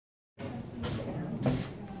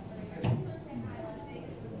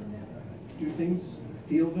things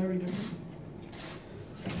feel very different?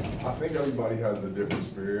 I think everybody has a different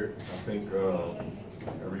spirit. I think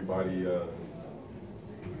everybody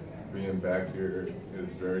being back here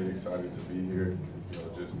is very excited to be here. You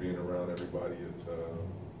know, just being around everybody, it's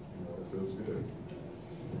you know, it feels good.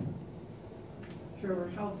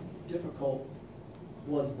 Trevor, how difficult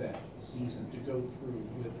was that season to go through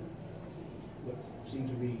with what seemed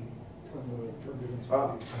to be turmoil, turbulence?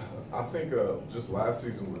 I think just last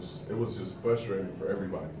season was just frustrating for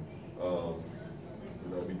everybody.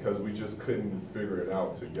 You know, because we just couldn't figure it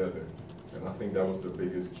out together. And I think that was the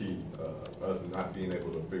biggest key. Us not being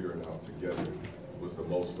able to figure it out together was the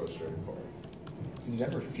most frustrating part. Did you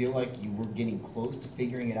ever feel like you were getting close to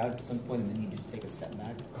figuring it out at some point, and then you just take a step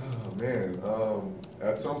back? Oh man,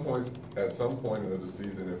 at some point of the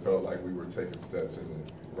season, it felt like we were taking steps in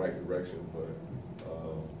the right direction. But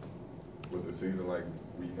with the season like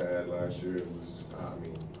we had last year, it was, I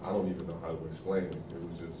mean, I don't even know how to explain it. It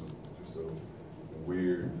was just a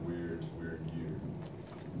weird year.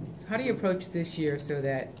 So how do you approach this year so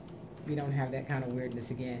that we don't have that kind of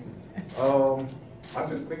weirdness again? I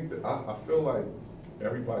just think that I feel like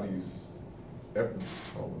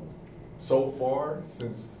so far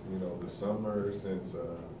since, you know, the summer, since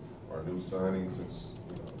our new signing, since,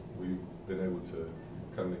 you know, we've been able to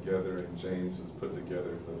come together, and James has put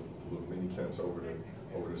together the little mini camps over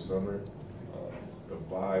the summer. The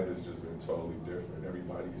vibe has just been totally different.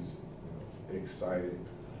 Everybody's, you know, excited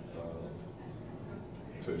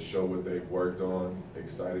to show what they've worked on,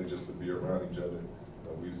 excited just to be around each other.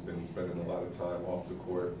 We've been spending a lot of time off the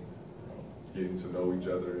court, getting to know each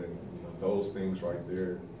other, and you know, those things right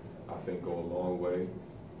there, I think, go a long way.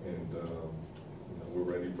 And you know, we're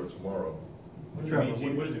ready for tomorrow. What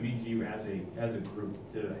does it mean to you as a group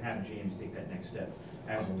to have James take that next step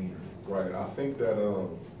as a leader? Right. I think that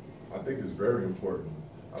I think it's very important.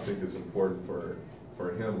 I think it's important for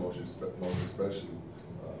him most especially.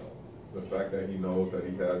 The fact that he knows that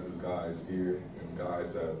he has his guys here, and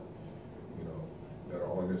guys that, you know, that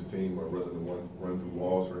are on his team are willing to run through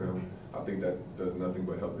walls for him. I think that does nothing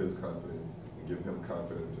but help his confidence and give him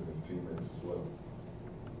confidence in his teammates as well.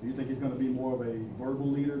 Do you think he's going to be more of a verbal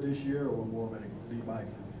leader this year, or more of a lead by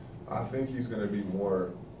example? I think he's going to be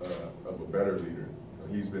more of a better leader.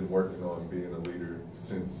 He's been working on being a leader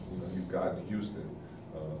since, you know, he's gotten to Houston.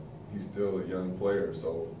 He's still a young player,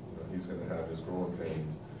 so you know, he's going to have his growing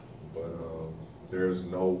pains. But there's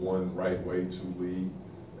no one right way to lead.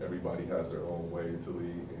 Everybody has their own way to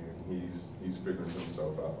lead, and he's figuring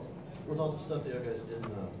himself out. With all the stuff that you guys did in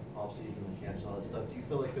the off-season, the camps and all that stuff, do you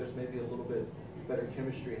feel like there's maybe a little bit better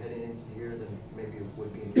chemistry heading into the year than maybe it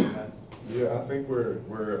would be in the past? Yeah, I think we're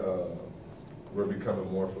becoming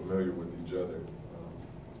more familiar with each other.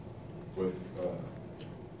 With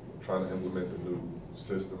trying to implement the new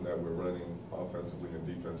system that we're running offensively and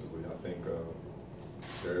defensively, I think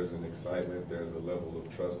there's an excitement, there's a level of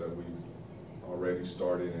trust that we've already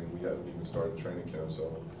started, and we haven't even started training camp.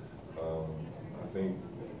 So I think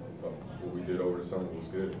what we did over the summer was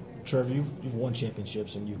good. Trevor, you've won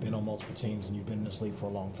championships, and you've been on multiple teams, and you've been in this league for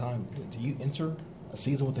a long time. Do you enter a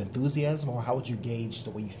season with enthusiasm, or how would you gauge the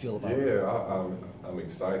way you feel about it? Yeah, I'm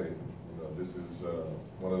excited. You know, this is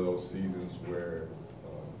one of those seasons where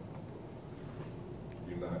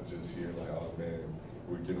you're not just here like, oh man,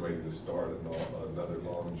 we're getting ready to start another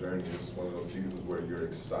long journey. It's one of those seasons where you're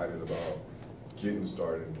excited about getting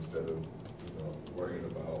started instead of, you know, worrying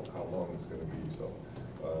about how long it's going to be. So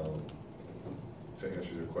to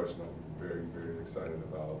answer your question, I'm very, very excited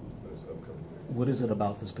about this upcoming year. What is it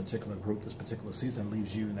about this particular group, this particular season,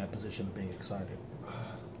 leaves you in that position of being excited?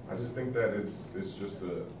 I just think that it's just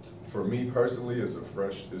for me personally, it's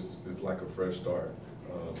like a fresh start.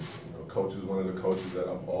 You know, coach is one of the coaches that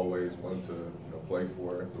I've always wanted to, you know, play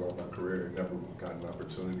for throughout my career. Never got an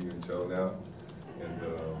opportunity until now, and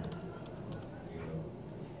you know,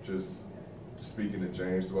 just speaking to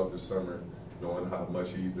James throughout the summer, knowing how much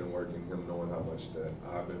he's been working, him knowing how much that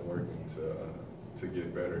I've been working to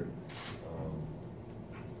get better.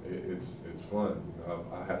 It's fun.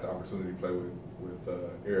 I had the opportunity to play with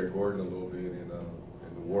Eric Gordon a little bit in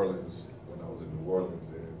New Orleans when I was in New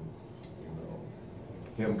Orleans, and you know,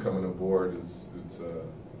 him coming aboard you know,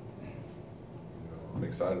 I'm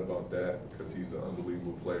excited about that because he's an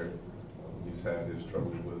unbelievable player. He's had his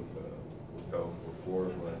trouble with health before,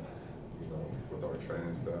 but you know, with our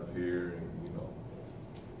training staff here and you know,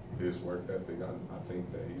 his work ethic, I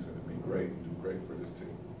think that he's going to be great and do great for this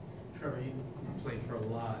team. Trevor, you played for a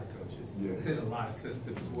lot of coaches, yeah, in a lot of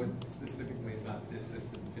systems. What specifically about this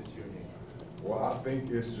system fits your game? Well, I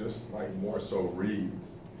think it's just like more so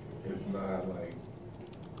reads. It's not like,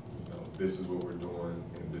 you know, this is what we're doing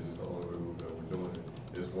and this is the only way we're going to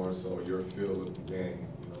it's more so your feel of the game.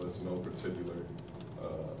 You know, it's no particular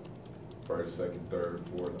first, second, third,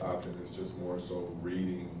 fourth option. It's just more so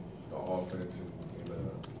reading the offense and you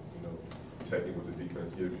know, taking what the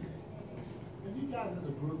defense gives you. Have you guys as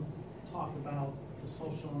a group talked about the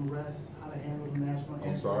social unrest, how to handle the national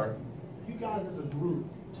anthem? I'm sorry? Have you guys as a group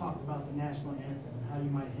talked about the national anthem and how you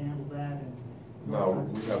might handle that? And No,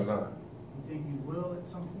 we have not. You think you will at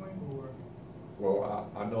some point, or? Well,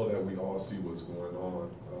 I know that we all see what's going on,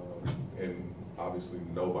 and obviously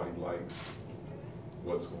nobody likes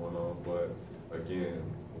what's going on, but again,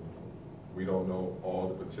 we don't know all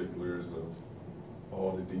the particulars of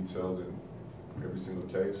all the details in every single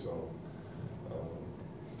case, so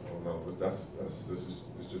I don't know. But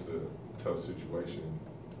it's just a tough situation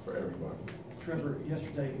for everybody. Trevor,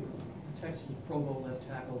 yesterday, Texas Pro Bowl left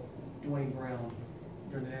tackle Dwayne Brown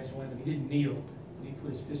during the national anthem, he didn't kneel, but he put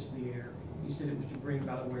his fist in the air. He said it was to bring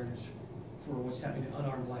about awareness for what's happening to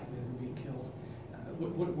unarmed black men who are being killed.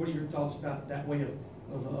 What are your thoughts about that way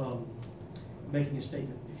of making a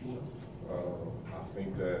statement, if you will? I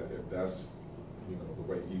think that if that's, you know, the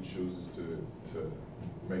way he chooses to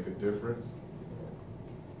make a difference,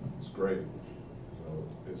 it's great. You know,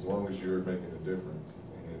 as long as you're making a difference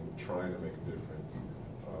and trying to make a difference,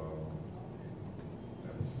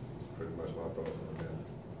 that's pretty much my thoughts on that.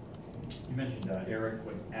 You mentioned Eric,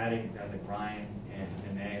 with adding guys like Ryan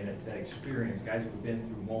and Nene, that experience, guys who've been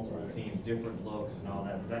through multiple teams, different looks and all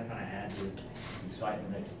that. Does that kind of add to the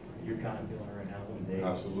excitement that you're kind of feeling right now?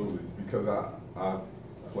 Absolutely, because I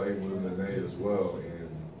played with Nene as well,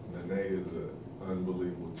 and Nene is an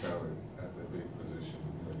unbelievable talent at that big position.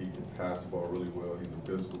 You know, he can pass the ball really well. He's a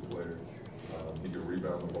physical player. He can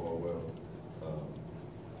rebound the ball well.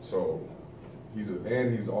 So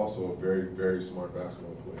he's also a very, very smart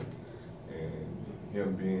basketball player. And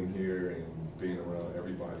him being here and being around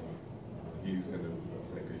everybody, he's going to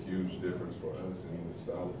make a huge difference for us in the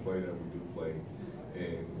style of play that we do play.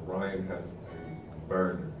 And Ryan has a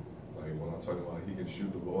burner. Like when I'm talking about he can shoot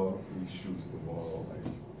the ball, he shoots the ball like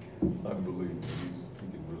unbelievable. He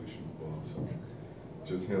can really shoot the ball. So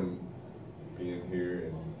just him being here,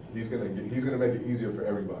 and he's gonna make it easier for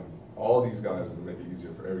everybody. All these guys are gonna make it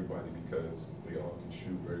easier for everybody because they all can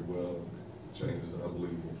shoot very well. James is an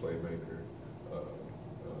unbelievable playmaker.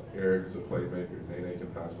 Eric is a playmaker. Nene can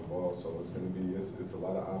pass the ball, so it's a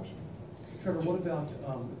lot of options. Trevor, what about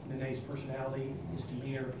Nene's personality, his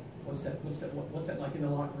demeanor? What's that like in the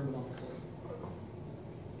locker room and on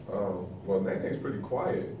the court? Well, Nene's pretty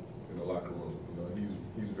quiet in the locker room. You know,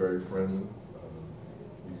 he's very friendly.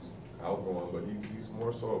 He's outgoing, but he's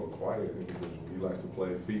more so of a quiet individual. He likes to play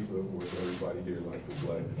FIFA, which everybody here likes to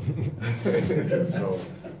play. So,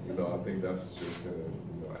 you know, I think that's just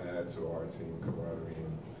gonna add to our team camaraderie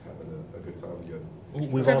and having a good time together.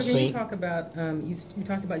 We've Trevor, all can you seen. talk about, you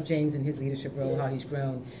talked about James and his leadership role, how he's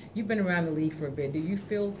grown. You've been around the league for a bit. Do you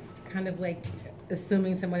feel kind of like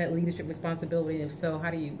assuming some of that leadership responsibility? And if so, how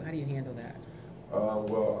do you handle that?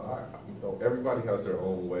 Well, you know, everybody has their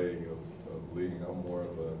own way of leading. I'm more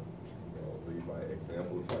of a lead by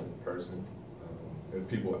example type of person. If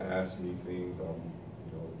people ask me things,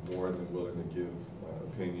 I'm more than willing to give my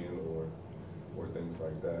opinion or things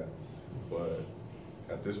like that. But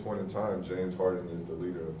at this point in time, James Harden is the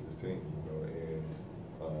leader of this team, and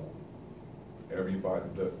everybody.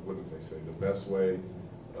 What did they say? The best way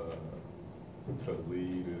to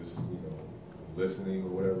lead is listening or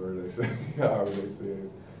whatever they say. However they say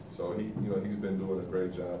it. So he's been doing a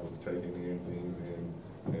great job of taking in things and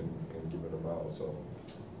giving them out. So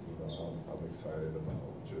I'm excited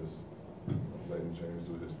about just letting James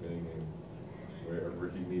do his thing, and wherever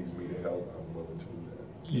he needs me to help, I'm willing to do that.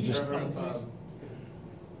 You just.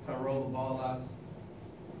 If I roll the ball out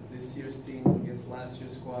this year's team against last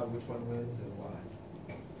year's squad, which one wins and why?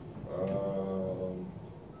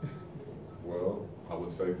 Well, I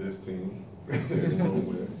would say this team will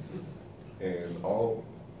win, and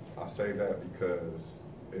I say that because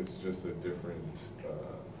it's just a different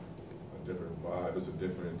vibe. It's a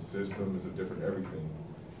different system. It's a different everything,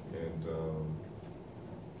 and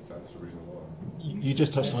that's the reason why. You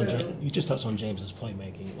just touched on James's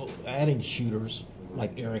playmaking. Well, adding shooters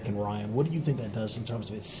like Eric and Ryan, what do you think that does in terms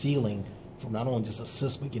of its ceiling from not only just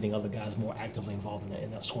assists but getting other guys more actively involved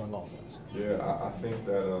in that scoring offense? Yeah, I think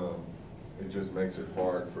that it just makes it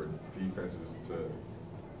hard for defenses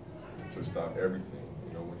to stop everything.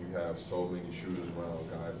 When you have so many shooters around,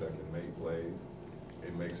 guys that can make plays,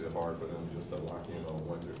 it makes it hard for them just to lock in on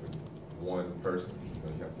one person.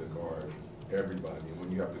 You have to guard everybody, and when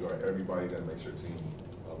you have to guard everybody, that makes your team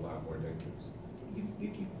a lot more dangerous.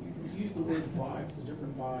 You use the word vibe. It's a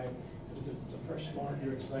different vibe. It's a fresh spark.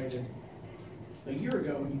 You're excited. A year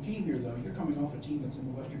ago, when you came here, though, you're coming off a team that's in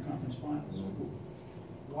the Western Conference Finals.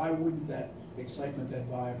 Why wouldn't that excitement, that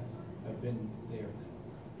vibe, have been there?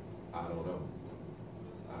 I don't know.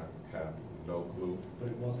 I have no clue. But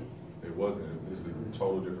it wasn't. It wasn't. It's a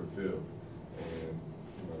total different feel. And,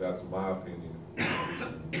 you know, that's my opinion. I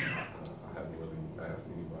haven't really asked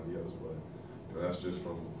anybody else, but, you know, that's just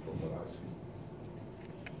from what I see.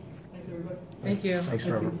 Thanks, everybody. Thank you. Thanks,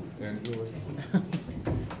 Trevor. Enjoy.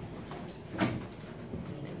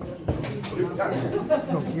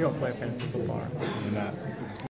 You don't play fantasy football. You're not.